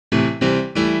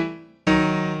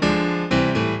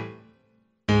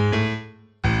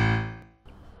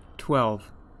12.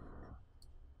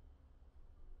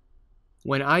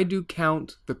 When I do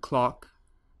count the clock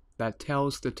that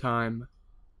tells the time,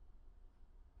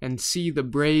 and see the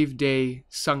brave day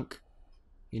sunk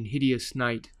in hideous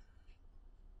night,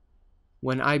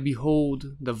 when I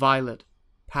behold the violet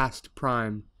past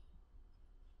prime,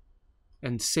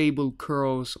 and sable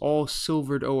curls all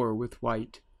silvered o'er with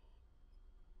white,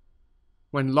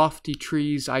 when lofty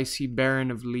trees I see barren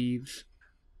of leaves,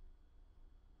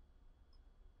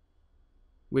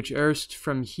 which erst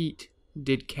from heat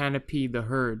did canopy the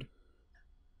herd,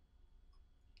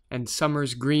 and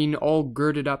summer's green all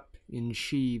girded up in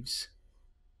sheaves,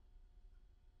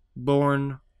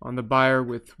 borne on the bier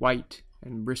with white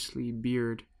and bristly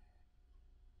beard.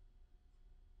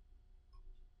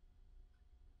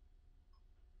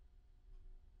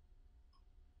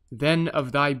 Then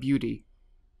of thy beauty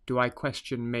do I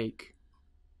question make,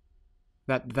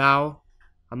 that thou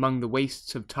among the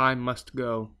wastes of time must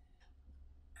go,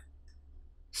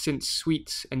 since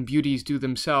sweets and beauties do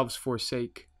themselves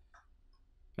forsake,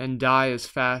 and die as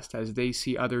fast as they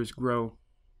see others grow,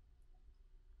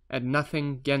 and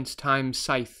nothing 'gainst time's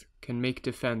scythe can make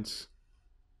defence,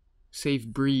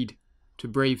 save breed to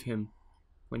brave him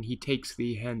when he takes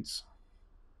thee hence.